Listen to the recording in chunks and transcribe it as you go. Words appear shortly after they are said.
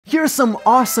Here's some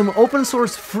awesome open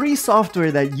source free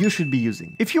software that you should be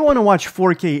using. If you want to watch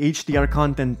 4K HDR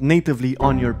content natively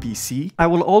on your PC, I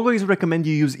will always recommend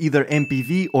you use either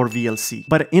MPV or VLC.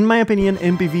 But in my opinion,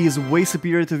 MPV is way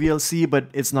superior to VLC, but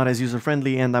it's not as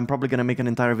user-friendly, and I'm probably gonna make an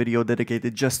entire video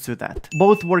dedicated just to that.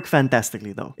 Both work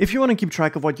fantastically though. If you want to keep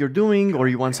track of what you're doing, or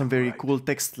you want some very cool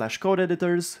text/code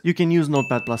editors, you can use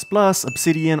Notepad++,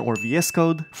 Obsidian, or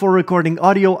VSCode. For recording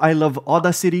audio, I love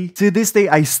Audacity. To this day,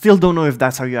 I still don't know if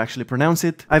that's how you actually pronounce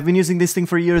it. I've been using this thing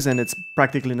for years and it's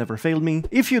practically never failed me.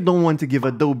 If you don't want to give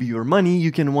Adobe your money, you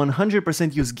can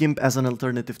 100% use GIMP as an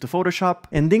alternative to Photoshop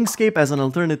and Inkscape as an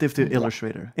alternative to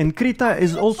Illustrator. And Krita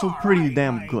is also pretty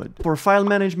damn good. For file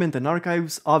management and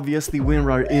archives, obviously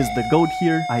WinRAR is the GOAT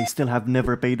here. I still have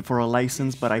never paid for a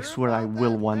license, but I swear I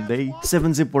will one day.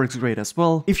 7-zip works great as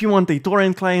well. If you want a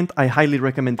torrent client, I highly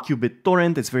recommend Qubit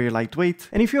Torrent. It's very lightweight.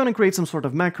 And if you want to create some sort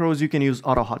of macros, you can use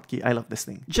AutoHotkey. I love this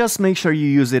thing. Just make sure you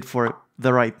use it for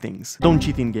the right things. Don't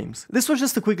cheat in games. This was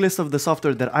just a quick list of the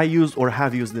software that I used or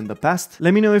have used in the past.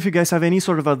 Let me know if you guys have any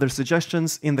sort of other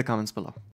suggestions in the comments below.